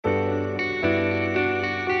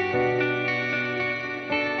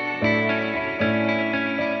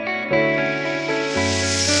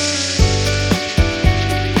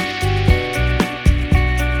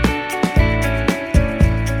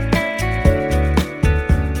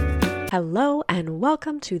Hello and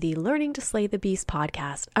welcome to the Learning to Slay the Beast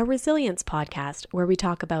podcast, a resilience podcast where we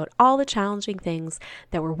talk about all the challenging things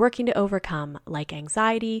that we're working to overcome, like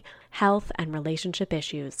anxiety, health, and relationship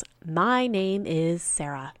issues. My name is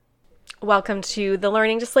Sarah. Welcome to the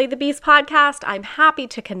Learning to Slay the Beast podcast. I'm happy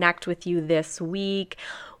to connect with you this week.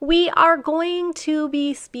 We are going to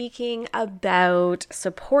be speaking about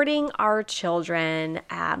supporting our children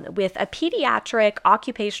with a pediatric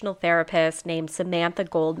occupational therapist named Samantha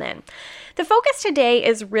Goldman. The focus today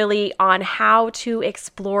is really on how to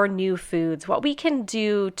explore new foods, what we can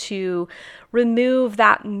do to remove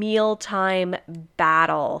that mealtime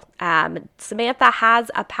battle. Samantha has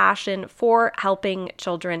a passion for helping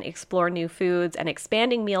children explore new foods and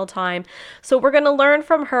expanding mealtime. So we're going to learn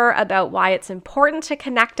from her about why it's important to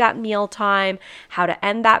connect at mealtime, how to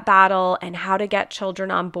end that battle, and how to get children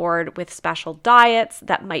on board with special diets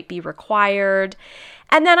that might be required.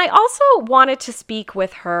 And then I also wanted to speak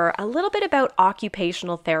with her a little bit about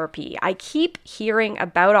occupational therapy. I keep hearing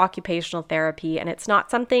about occupational therapy, and it's not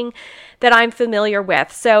something that I'm familiar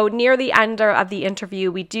with. So near the end of the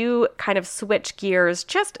interview, we do kind of switch gears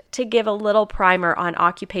just to give a little primer on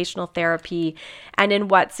occupational therapy and in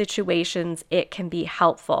what situations it can be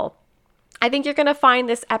helpful. I think you're going to find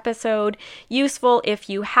this episode useful if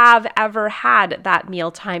you have ever had that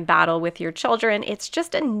mealtime battle with your children. It's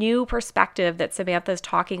just a new perspective that Samantha is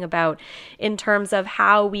talking about in terms of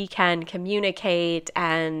how we can communicate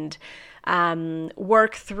and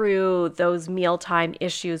work through those mealtime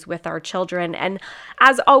issues with our children. And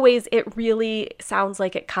as always, it really sounds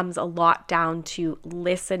like it comes a lot down to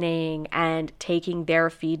listening and taking their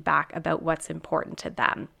feedback about what's important to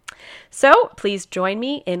them. So please join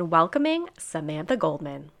me in welcoming Samantha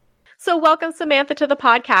Goldman. So welcome, Samantha, to the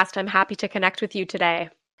podcast. I'm happy to connect with you today.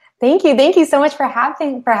 Thank you. Thank you so much for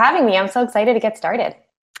having me. I'm so excited to get started.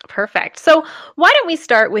 Perfect. So why don't we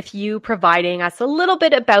start with you providing us a little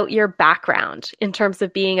bit about your background in terms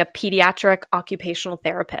of being a pediatric occupational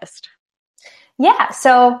therapist? Yeah.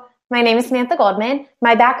 So my name is Samantha Goldman.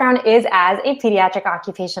 My background is as a pediatric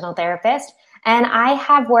occupational therapist. And I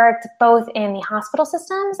have worked both in the hospital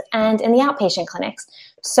systems and in the outpatient clinics.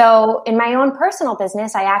 So in my own personal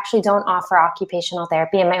business, I actually don't offer occupational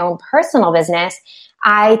therapy. In my own personal business,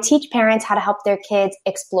 I teach parents how to help their kids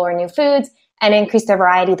explore new foods and increase their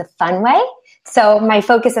variety the fun way. So my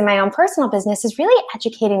focus in my own personal business is really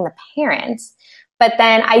educating the parents. But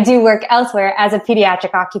then I do work elsewhere as a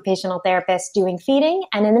pediatric occupational therapist doing feeding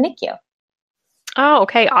and in the NICU. Oh,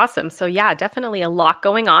 okay. Awesome. So yeah, definitely a lot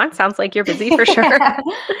going on. Sounds like you're busy for sure.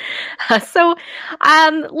 So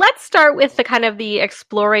let's start with the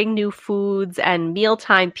exploring new foods and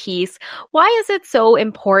mealtime piece. Why is it so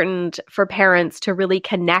important for parents to really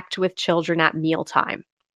connect with children at mealtime?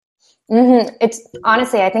 It's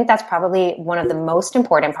honestly, I think that's probably one of the most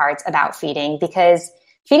important parts about feeding, because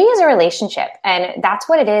feeding is a relationship and that's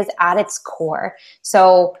what it is at its core.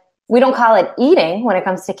 So we don't call it eating when it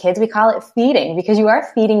comes to kids. We call it feeding, because you are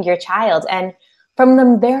feeding your child. And from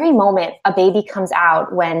the very moment a baby comes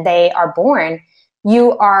out, when they are born,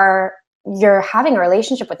 you're having a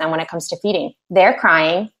relationship with them when it comes to feeding. They're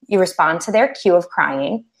crying. You respond to their cue of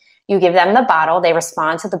crying. You give them the bottle. They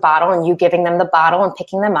respond to the bottle and you giving them the bottle and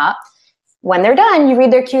picking them up. When they're done, you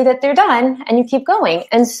read their cue that they're done and you keep going.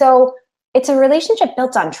 And so it's a relationship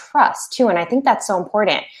built on trust too. And I think that's so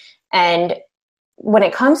important. And when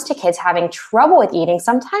it comes to kids having trouble with eating,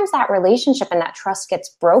 sometimes that relationship and that trust gets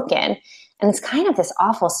broken. And it's kind of this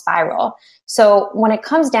awful spiral. So when it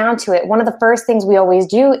comes down to it, one of the first things we always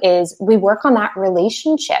do is we work on that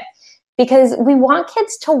relationship, because we want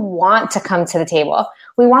kids to want to come to the table.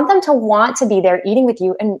 We want them to want to be there eating with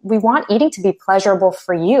you. And we want eating to be pleasurable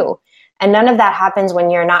for you. And none of that happens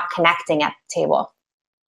when you're not connecting at the table.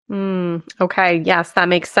 Okay. Yes, that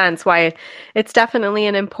makes sense. Why it's definitely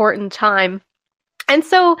an important time. And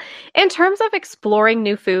so in terms of exploring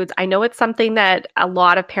new foods, I know it's something that a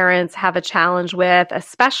lot of parents have a challenge with,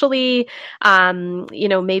 especially,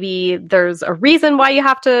 maybe there's a reason why you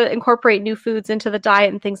have to incorporate new foods into the diet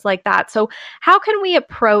and things like that. So how can we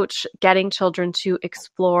approach getting children to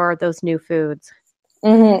explore those new foods?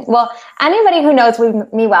 Well, anybody who knows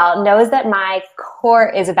me well knows that my core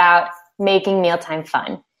is about making mealtime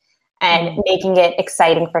fun and making it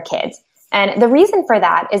exciting for kids. And the reason for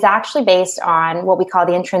that is actually based on what we call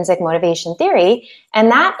the intrinsic motivation theory. And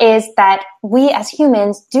that is that we as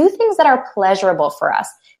humans do things that are pleasurable for us,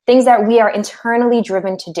 things that we are internally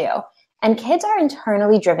driven to do. And kids are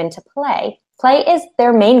internally driven to play. Play is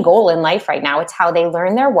their main goal in life right now. It's how they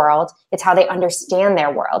learn their world. It's how they understand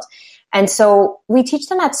their world. And so we teach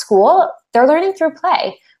them at school, they're learning through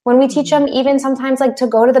play. When we teach them even sometimes like to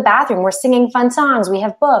go to the bathroom, we're singing fun songs, we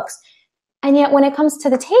have books. And yet when it comes to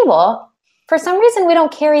the table, for some reason, we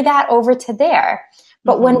don't carry that over to there.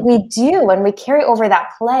 But when we do, when we carry over that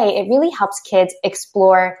play, it really helps kids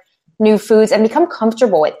explore new foods and become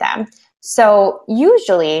comfortable with them. So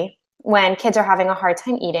usually when kids are having a hard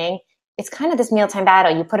time eating, it's kind of this mealtime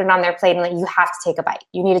battle. You put it on their plate and you have to take a bite.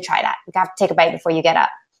 You need to try that. You have to take a bite before you get up.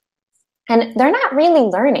 And they're not really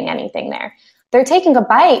learning anything there. They're taking a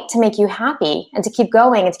bite to make you happy and to keep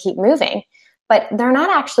going and to keep moving. But they're not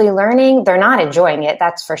actually learning. They're not enjoying it,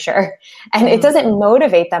 that's for sure. And it doesn't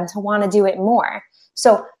motivate them to want to do it more.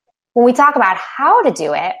 So when we talk about how to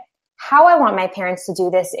do it, how I want my parents to do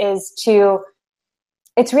this is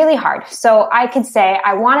it's really hard. So I could say,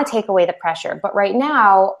 I want to take away the pressure. But right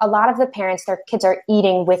now, a lot of the parents, their kids are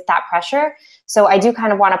eating with that pressure. So I do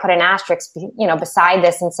kind of want to put an asterisk, beside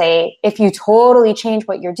this and say, if you totally change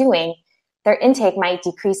what you're doing, their intake might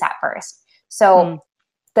decrease at first. So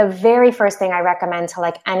the very first thing I recommend to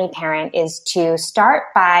like any parent is to start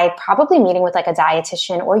by probably meeting with like a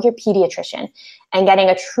dietitian or your pediatrician and getting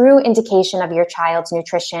a true indication of your child's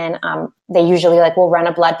nutrition. They usually will run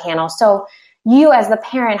a blood panel. So you as the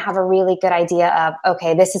parent have a really good idea of,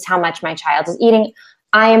 okay, this is how much my child is eating.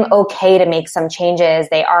 I am okay to make some changes.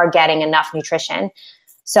 They are getting enough nutrition.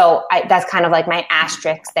 So that's kind of like my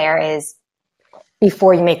asterisk there is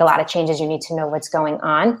before you make a lot of changes, you need to know what's going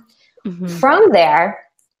on. From there,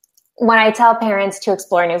 when I tell parents to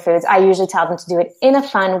explore new foods, I usually tell them to do it in a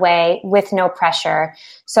fun way with no pressure.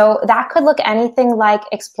 So that could look anything like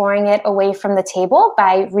exploring it away from the table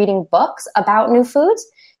by reading books about new foods,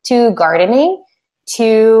 to gardening,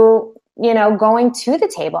 to, going to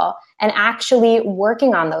the table and actually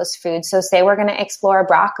working on those foods. So say we're going to explore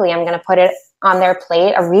broccoli. I'm going to put it on their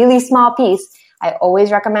plate, a really small piece. I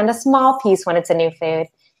always recommend a small piece when it's a new food.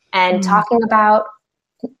 And talking about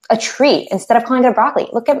a tree instead of calling it a broccoli.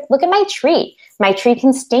 Look at my tree. My tree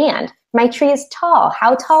can stand. My tree is tall.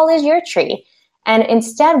 How tall is your tree? And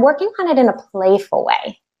instead working on it in a playful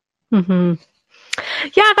way.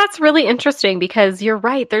 Yeah, that's really interesting because you're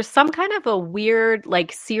right. There's some kind of a weird,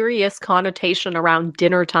 serious connotation around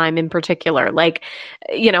dinner time in particular.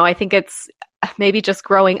 I think it's maybe just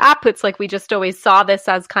growing up, it's like we just always saw this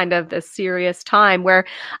as kind of this serious time where,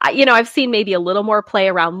 I've seen maybe a little more play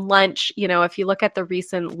around lunch. If you look at the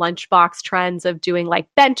recent lunchbox trends of doing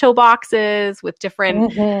bento boxes with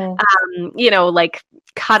different,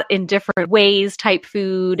 cut in different ways type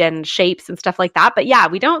food and shapes and stuff like that. But yeah,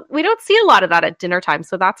 we don't see a lot of that at dinner time.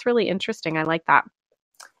 So that's really interesting. I like that.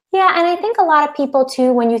 Yeah. And I think a lot of people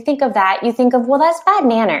too, when you think of that, you think of, well, that's bad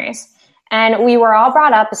manners. And we were all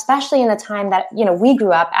brought up, especially in the time that, we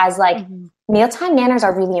grew up as mealtime manners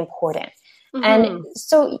are really important. And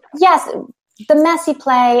so, yes, the messy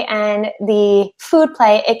play and the food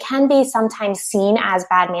play, it can be sometimes seen as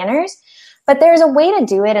bad manners, but there's a way to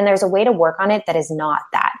do it and there's a way to work on it that is not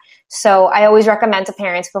that. So I always recommend to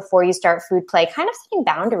parents before you start food play, kind of setting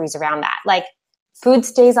boundaries around that. Food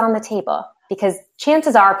stays on the table because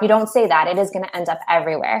chances are if you don't say that, it is going to end up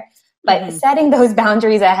everywhere. But setting those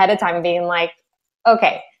boundaries ahead of time and being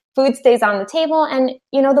okay, food stays on the table. And,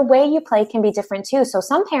 the way you play can be different too. So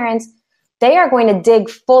some parents, they are going to dig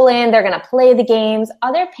full in. They're going to play the games.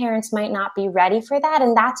 Other parents might not be ready for that.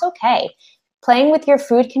 And that's okay. Playing with your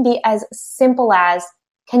food can be as simple as,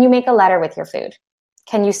 can you make a letter with your food?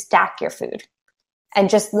 Can you stack your food? And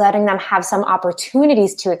just letting them have some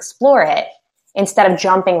opportunities to explore it instead of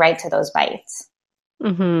jumping right to those bites.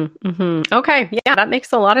 Okay. Yeah, that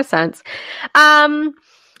makes a lot of sense.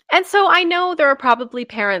 And so I know there are probably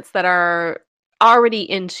parents that are already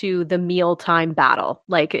into the mealtime battle.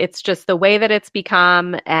 It's just the way that it's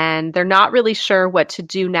become and they're not really sure what to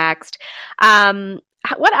do next.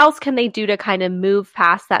 What else can they do to kind of move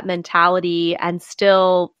past that mentality and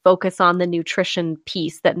still focus on the nutrition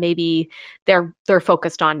piece that maybe they're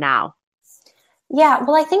focused on now? Yeah,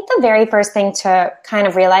 well, I think the very first thing to kind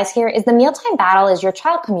of realize here is the mealtime battle is your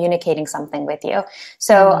child communicating something with you.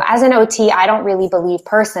 So as an OT, I don't really believe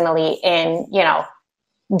personally in,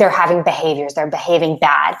 they're having behaviors, they're behaving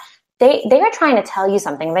bad. They are trying to tell you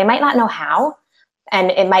something. They might not know how,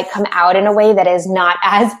 and it might come out in a way that is not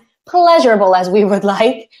as pleasurable as we would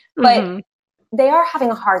like, but they are having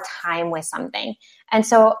a hard time with something. And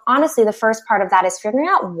so honestly, the first part of that is figuring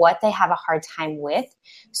out what they have a hard time with.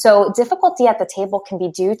 So difficulty at the table can be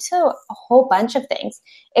due to a whole bunch of things.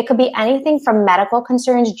 It could be anything from medical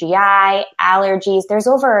concerns, GI, allergies. There's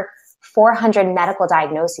over 400 medical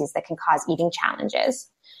diagnoses that can cause eating challenges.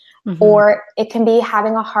 Or it can be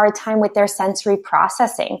having a hard time with their sensory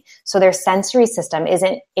processing. So their sensory system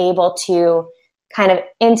isn't able to kind of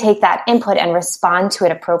intake that input and respond to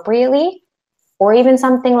it appropriately. or even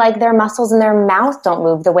something like their muscles in their mouth don't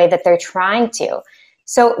move the way that they're trying to.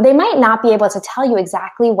 So they might not be able to tell you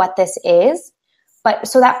exactly what this is, but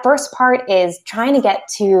so that first part is trying to get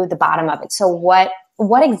to the bottom of it. So what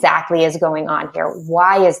exactly is going on here?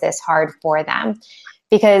 Why is this hard for them?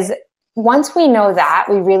 Because once we know that,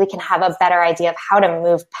 we really can have a better idea of how to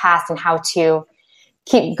move past and how to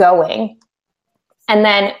keep going. And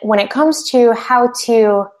then when it comes to how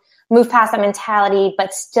to move past that mentality,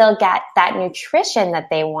 but still get that nutrition that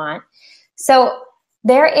they want. So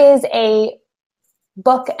there is a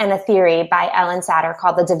book and a theory by Ellen Satter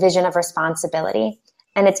called The Division of Responsibility.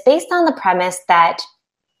 And it's based on the premise that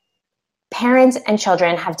parents and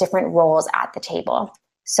children have different roles at the table.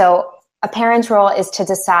 So a parent's role is to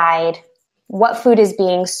decide what food is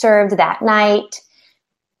being served that night,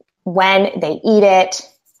 when they eat it,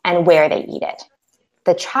 and where they eat it.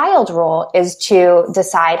 The child role is to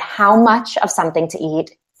decide how much of something to eat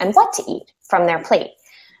and what to eat from their plate.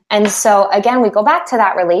 And so again, we go back to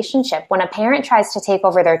that relationship. When a parent tries to take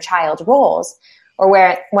over their child's roles, or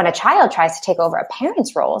when a child tries to take over a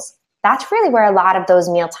parent's roles, that's really where a lot of those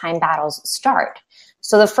mealtime battles start.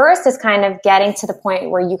 So the first is kind of getting to the point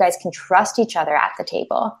where you guys can trust each other at the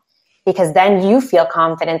table, because then you feel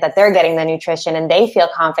confident that they're getting the nutrition and they feel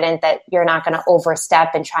confident that you're not going to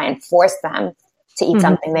overstep and try and force them to eat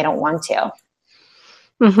something they don't want to,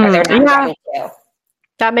 or they're not ready to.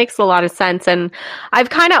 That makes a lot of sense. And I've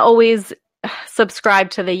kind of always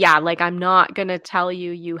subscribed to like, I'm not going to tell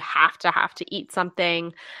you, you have to eat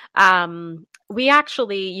something. We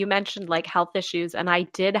actually, you mentioned like health issues, and I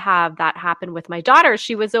did have that happen with my daughter.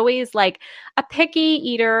 She was always like a picky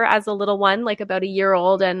eater as a little one, like about a year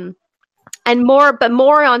old, and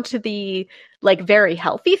more onto the like very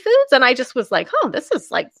healthy foods. And I just was like, oh, this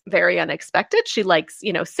is like very unexpected. She likes,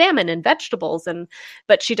 salmon and vegetables,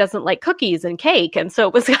 but she doesn't like cookies and cake. And so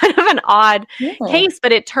it was kind of an odd case,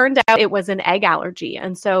 but it turned out it was an egg allergy.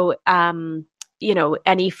 And so,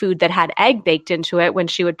 any food that had egg baked into it, when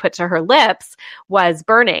she would put to her lips, was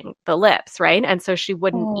burning the lips, right? And so she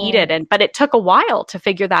wouldn't eat it. But it took a while to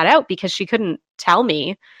figure that out, because she couldn't tell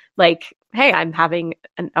me like, hey, I'm having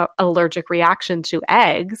an allergic reaction to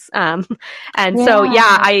eggs. So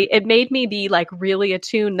it made me be like really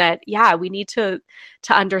attuned that, we need to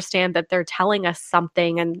understand that they're telling us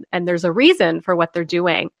something, and there's a reason for what they're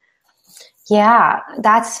doing. Yeah,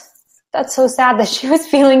 that's so sad that she was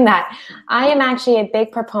feeling that. I am actually a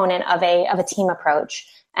big proponent of a team approach.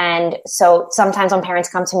 And so sometimes when parents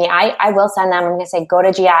come to me, I will send them, I'm going to say, go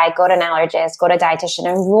to GI, go to an allergist, go to a dietitian,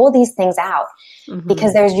 and rule these things out,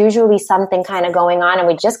 because there's usually something kind of going on, and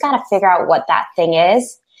we just got to figure out what that thing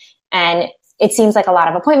is. And it seems like a lot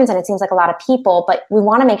of appointments, and it seems like a lot of people, but we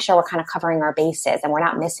want to make sure we're kind of covering our bases and we're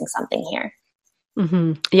not missing something here.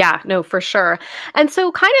 Yeah, no, for sure. And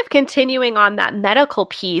so kind of continuing on that medical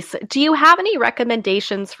piece, do you have any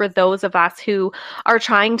recommendations for those of us who are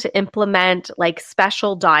trying to implement like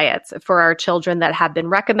special diets for our children that have been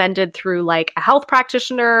recommended through like a health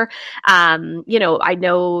practitioner? I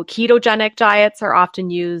know ketogenic diets are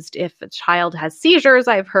often used if a child has seizures,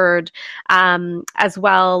 I've heard, as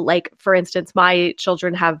well. Like, for instance, my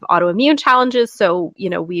children have autoimmune challenges. So,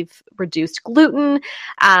 we've reduced gluten,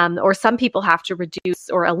 or some people have to reduce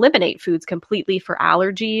or eliminate foods completely for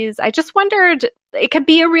allergies. I just wondered, it could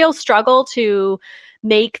be a real struggle to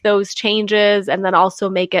make those changes and then also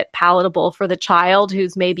make it palatable for the child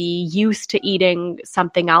who's maybe used to eating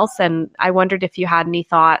something else. And I wondered if you had any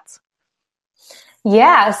thoughts.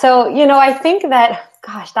 Yeah. So, I think that,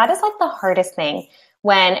 gosh, that is like the hardest thing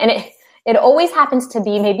and it always happens to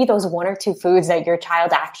be maybe those one or two foods that your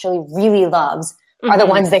child actually really loves are the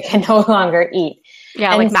ones they can no longer eat.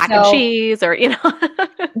 Yeah, and like mac and cheese or, Yeah, like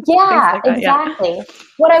that, exactly. Yeah.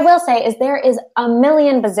 What I will say is there is a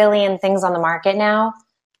million bazillion things on the market now,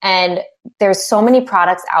 and there's so many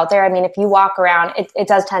products out there. I mean, if you walk around, it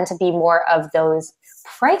does tend to be more of those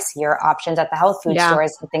pricier options at the health food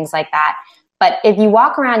stores and things like that. But if you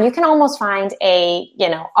walk around, you can almost find a,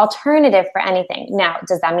 alternative for anything. Now,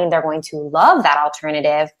 does that mean they're going to love that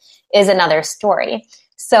alternative is another story.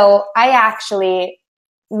 So I actually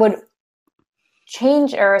would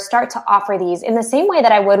change or start to offer these in the same way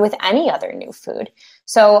that I would with any other new food.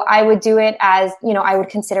 So I would do it as, I would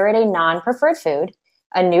consider it a non-preferred food,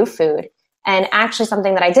 a new food. And actually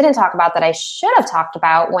something that I didn't talk about that I should have talked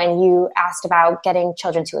about when you asked about getting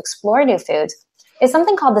children to explore new foods is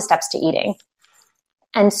something called the steps to eating.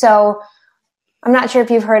 And so I'm not sure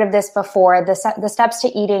if you've heard of this before. The steps to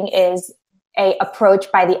eating is a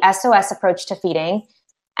approach by the SOS approach to feeding.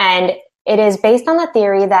 And it is based on the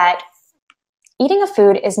theory that eating a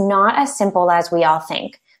food is not as simple as we all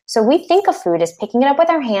think. So we think of food as picking it up with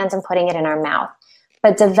our hands and putting it in our mouth.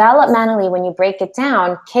 But developmentally, when you break it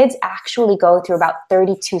down, kids actually go through about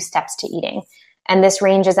 32 steps to eating. And this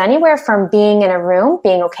ranges anywhere from being in a room,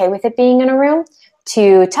 being okay with it being in a room,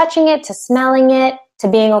 to touching it, to smelling it, to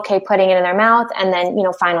being okay putting it in their mouth, and then,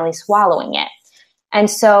 finally swallowing it. And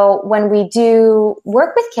so when we do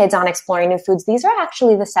work with kids on exploring new foods, these are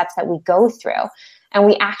actually the steps that we go through. And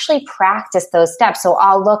we actually practice those steps. So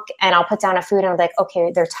I'll look and I'll put down a food and I'm like,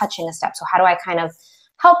 okay, they're touching a step. So how do I kind of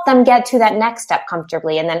help them get to that next step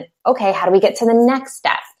comfortably? And then, okay, how do we get to the next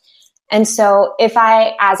step? And so if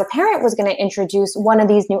I, as a parent, was going to introduce one of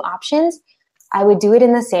these new options, I would do it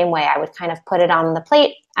in the same way. I would kind of put it on the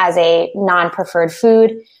plate as a non-preferred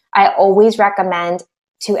food. I always recommend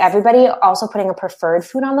to everybody also putting a preferred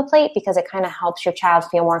food on the plate because it kind of helps your child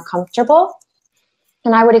feel more comfortable.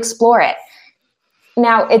 And I would explore it.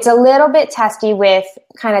 Now, it's a little bit testy with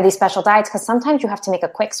kind of these special diets because sometimes you have to make a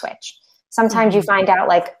quick switch. Sometimes you find out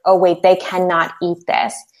like, oh, wait, they cannot eat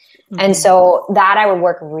this. And so that I would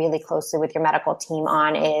work really closely with your medical team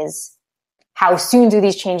on is how soon do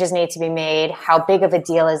these changes need to be made? How big of a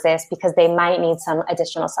deal is this? Because they might need some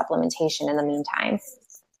additional supplementation in the meantime.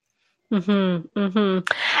 And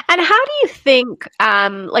how do you think,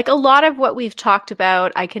 like a lot of what we've talked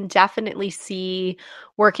about, I can definitely see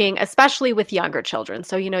working, especially with younger children.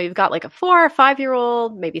 So, you've got like a 4 or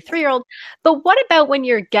 5-year-old, maybe 3-year-old, but what about when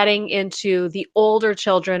you're getting into the older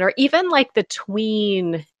children or even like the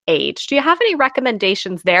tween age? Do you have any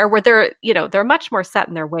recommendations there where they're much more set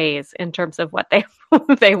in their ways in terms of what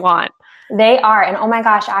they want? They are. And oh my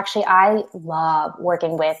gosh, actually, I love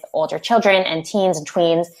working with older children and teens and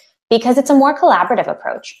tweens because it's a more collaborative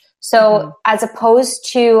approach. So as opposed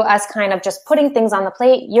to us kind of just putting things on the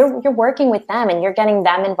plate, you're working with them and you're getting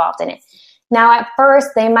them involved in it. Now, at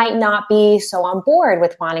first, they might not be so on board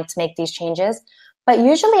with wanting to make these changes, but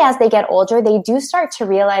usually as they get older, they do start to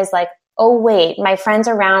realize like, oh, wait, my friends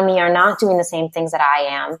around me are not doing the same things that I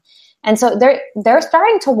am. And so they're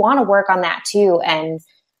starting to want to work on that too. And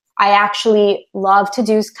I actually love to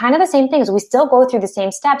do kind of the same things. We still go through the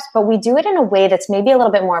same steps, but we do it in a way that's maybe a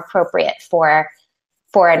little bit more appropriate for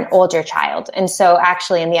an older child. And so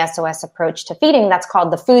actually in the SOS approach to feeding, that's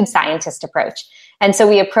called the food scientist approach. And so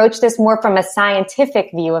we approach this more from a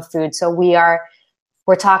scientific view of food. So we're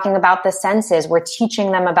talking about the senses. We're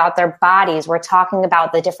teaching them about their bodies. We're talking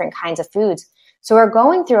about the different kinds of foods. So we're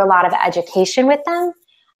going through a lot of education with them,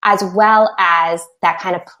 as well as that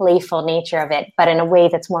kind of playful nature of it, but in a way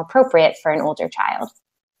that's more appropriate for an older child.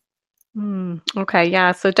 Okay,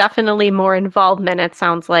 yeah. So definitely more involvement, it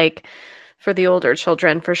sounds like, for the older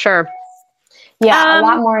children, for sure. Yeah, a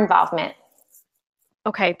lot more involvement.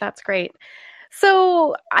 Okay, that's great.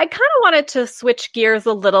 So I kind of wanted to switch gears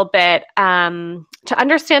a little bit to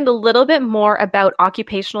understand a little bit more about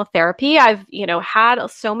occupational therapy. I've, had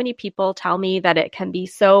so many people tell me that it can be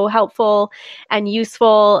so helpful and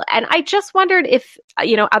useful. And I just wondered if,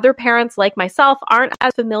 other parents like myself aren't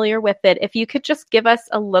as familiar with it, if you could just give us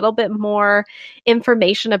a little bit more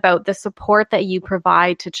information about the support that you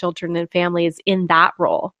provide to children and families in that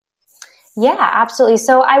role. Yeah, absolutely.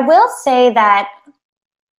 So I will say that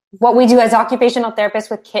what we do as occupational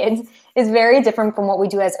therapists with kids is very different from what we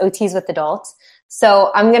do as OTs with adults.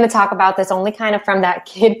 So I'm going to talk about this only kind of from that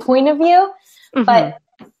kid point of view. But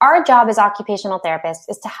our job as occupational therapists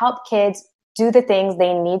is to help kids do the things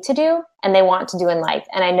they need to do and they want to do in life.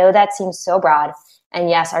 And I know that seems so broad. And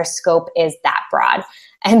yes, our scope is that broad.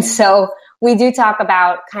 And so we do talk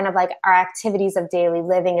about kind of like our activities of daily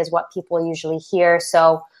living is what people usually hear.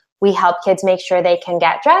 So we help kids make sure they can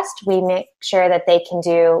get dressed. We make sure that they can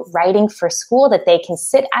do writing for school, that they can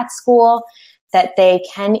sit at school, that they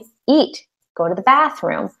can eat, go to the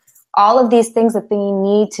bathroom. All of these things that they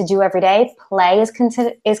need to do every day. Play is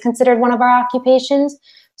considered one of our occupations.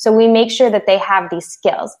 So we make sure that they have these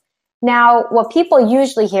skills. Now, what people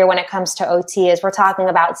usually hear when it comes to OT is we're talking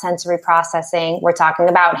about sensory processing. We're talking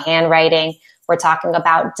about handwriting. We're talking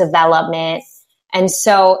about development. And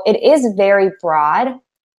so it is very broad.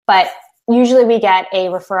 But usually we get a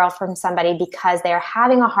referral from somebody because they're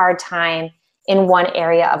having a hard time in one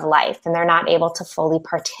area of life and they're not able to fully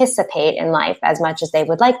participate in life as much as they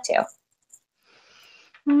would like to.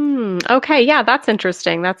 Okay. Yeah, that's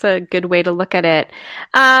interesting. That's a good way to look at it.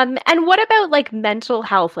 And what about like mental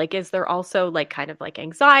health? Like, is there also like kind of like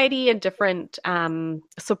anxiety and different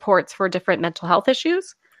supports for different mental health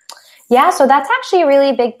issues? Yeah. So that's actually a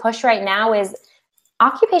really big push right now is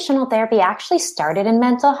occupational therapy actually started in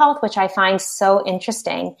mental health, which I find so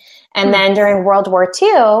interesting. And then during World War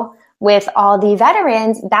II, with all the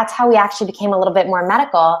veterans, that's how we actually became a little bit more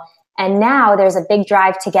medical. And now there's a big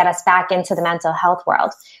drive to get us back into the mental health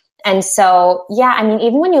world. And so, yeah, I mean,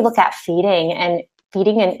 even when you look at feeding and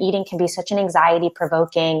eating can be such an anxiety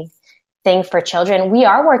provoking thing for children. We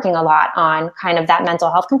are working a lot on kind of that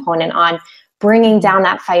mental health component, on bringing down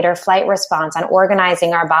that fight or flight response, on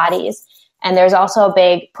organizing our bodies. And there's also a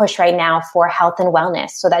big push right now for health and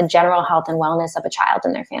wellness. So that general health and wellness of a child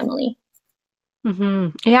and their family.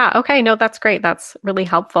 Yeah. Okay. No, that's great. That's really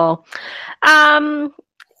helpful.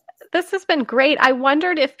 This has been great. I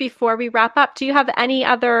wondered if before we wrap up, do you have any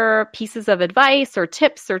other pieces of advice or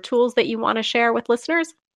tips or tools that you want to share with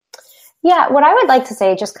listeners? Yeah, what I would like to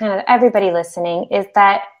say, just kind of everybody listening, is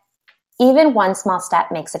that even one small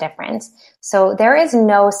step makes a difference. So there is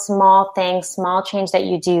no small thing, small change that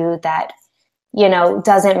you do that,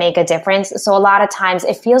 doesn't make a difference. So a lot of times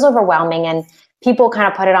it feels overwhelming and people kind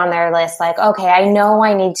of put it on their list like, okay, I know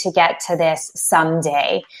I need to get to this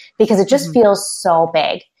someday because it just feels so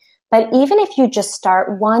big. But even if you just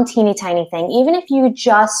start one teeny tiny thing, even if you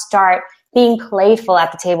just start being playful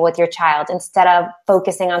at the table with your child instead of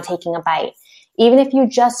focusing on taking a bite, even if you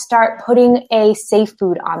just start putting a safe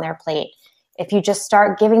food on their plate, if you just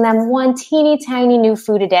start giving them one teeny tiny new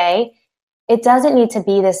food a day, it doesn't need to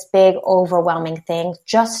be this big overwhelming thing.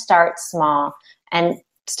 Just start small and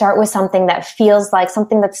start with something that feels like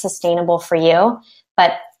something that's sustainable for you,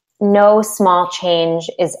 but no small change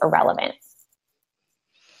is irrelevant.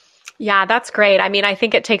 Yeah, that's great. I mean, I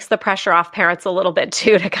think it takes the pressure off parents a little bit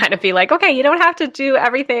too, to kind of be like, okay, you don't have to do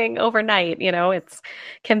everything overnight. It's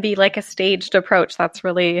can be like a staged approach. That's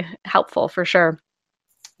really helpful for sure.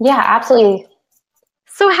 Yeah, absolutely.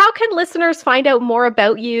 So how can listeners find out more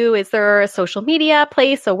about you? Is there a social media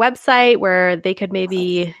place, a website where they could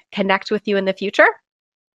maybe connect with you in the future?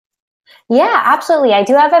 Yeah, absolutely. I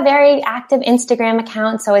do have a very active Instagram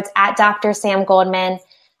account. So it's at Dr. Sam Goldman.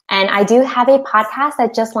 And I do have a podcast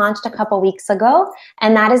that just launched a couple weeks ago,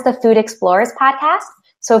 and that is the Food Explorers podcast.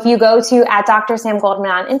 So if you go to at Dr. Sam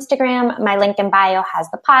Goldman on Instagram, my link in bio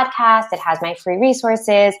has the podcast, it has my free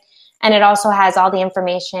resources, and it also has all the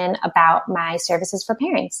information about my services for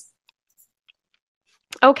parents.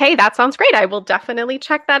 Okay, that sounds great. I will definitely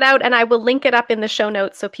check that out, and I will link it up in the show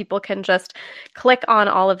notes so people can just click on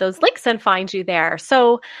all of those links and find you there.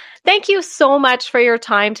 So thank you so much for your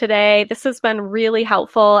time today. This has been really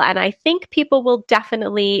helpful, and I think people will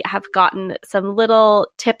definitely have gotten some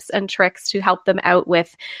little tips and tricks to help them out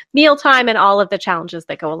with mealtime and all of the challenges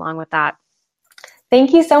that go along with that.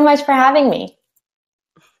 Thank you so much for having me.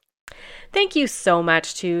 Thank you so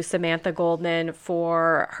much to Samantha Goldman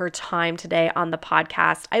for her time today on the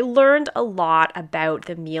podcast. I learned a lot about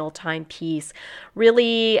the mealtime piece,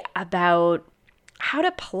 really about how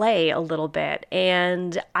to play a little bit.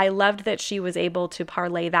 And I loved that she was able to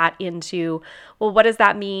parlay that into, well, what does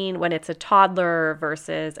that mean when it's a toddler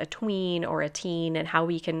versus a tween or a teen, and how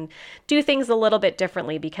we can do things a little bit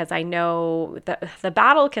differently, because I know that the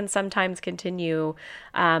battle can sometimes continue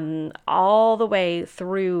all the way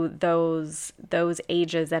through those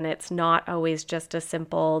ages. And it's not always just a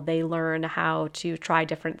simple, they learn how to try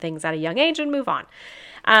different things at a young age and move on.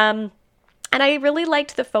 And I really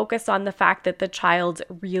liked the focus on the fact that the child's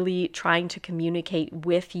really trying to communicate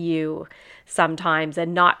with you sometimes,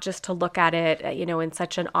 and not just to look at it, in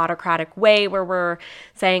such an autocratic way where we're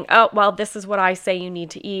saying, oh, well, this is what I say you need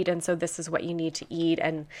to eat, and so this is what you need to eat,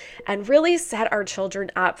 and really set our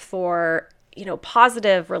children up for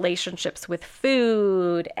positive relationships with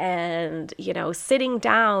food, and, sitting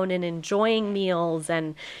down and enjoying meals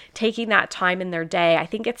and taking that time in their day. I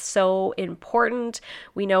think it's so important.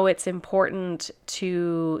 We know it's important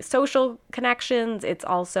to social connections. It's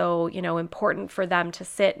also, important for them to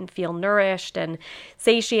sit and feel nourished and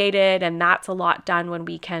satiated. And that's a lot done when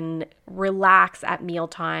we can relax at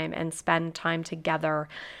mealtime and spend time together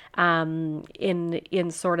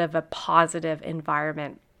in sort of a positive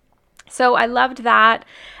environment. So I loved that.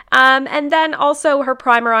 And then also her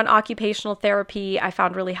primer on occupational therapy I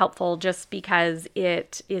found really helpful, just because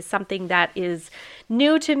it is something that is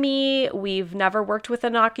new to me. We've never worked with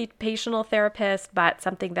an occupational therapist, but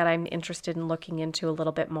something that I'm interested in looking into a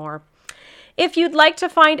little bit more. If you'd like to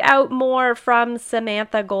find out more from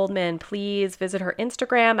Samantha Goldman, please visit her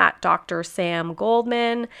Instagram at Dr. Sam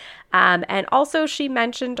Goldman. And also she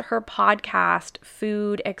mentioned her podcast,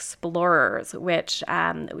 Food Explorers, which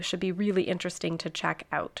should be really interesting to check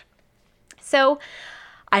out. So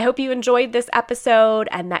I hope you enjoyed this episode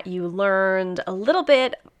and that you learned a little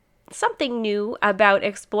bit, something new about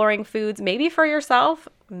exploring foods, maybe for yourself,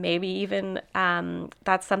 maybe even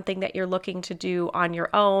that's something that you're looking to do on your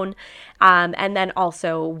own, and then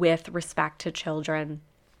also with respect to children.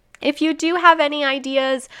 If you do have any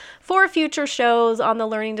ideas for future shows on the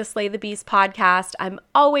Learning to Slay the Beast podcast, I'm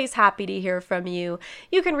always happy to hear from you.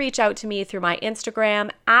 You can reach out to me through my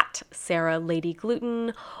Instagram at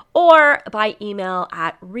SarahLadyGluten or by email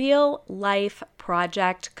at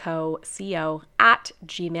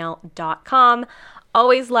reallifeprojectco@gmail.com.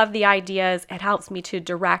 Always love the ideas. It helps me to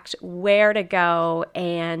direct where to go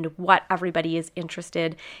and what everybody is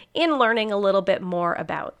interested in learning a little bit more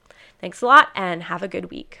about. Thanks a lot and have a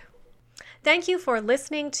good week. Thank you for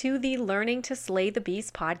listening to the Learning to Slay the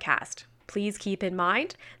Beast podcast. Please keep in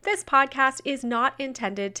mind, this podcast is not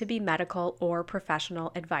intended to be medical or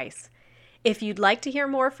professional advice. If you'd like to hear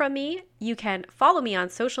more from me, you can follow me on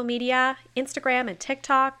social media, Instagram and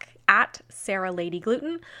TikTok at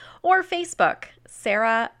SarahLadyGluten or Facebook,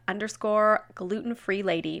 Sarah_gluten-free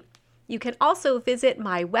lady. You can also visit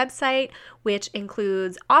my website, which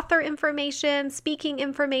includes author information, speaking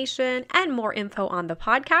information, and more info on the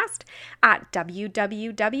podcast at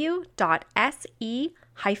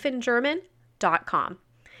www.se-german.com.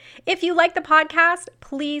 If you like the podcast,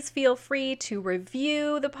 please feel free to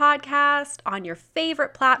review the podcast on your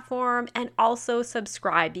favorite platform and also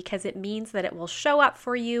subscribe because it means that it will show up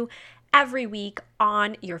for you every week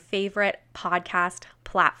on your favorite podcast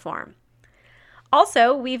platform.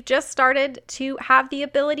 Also, we've just started to have the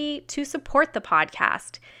ability to support the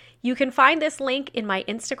podcast. You can find this link in my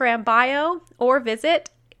Instagram bio or visit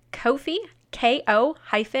Ko-fi,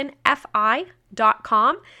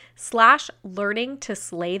 ko-fi.com/learning to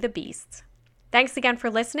slay the beasts. Thanks again for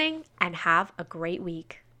listening and have a great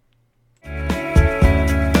week.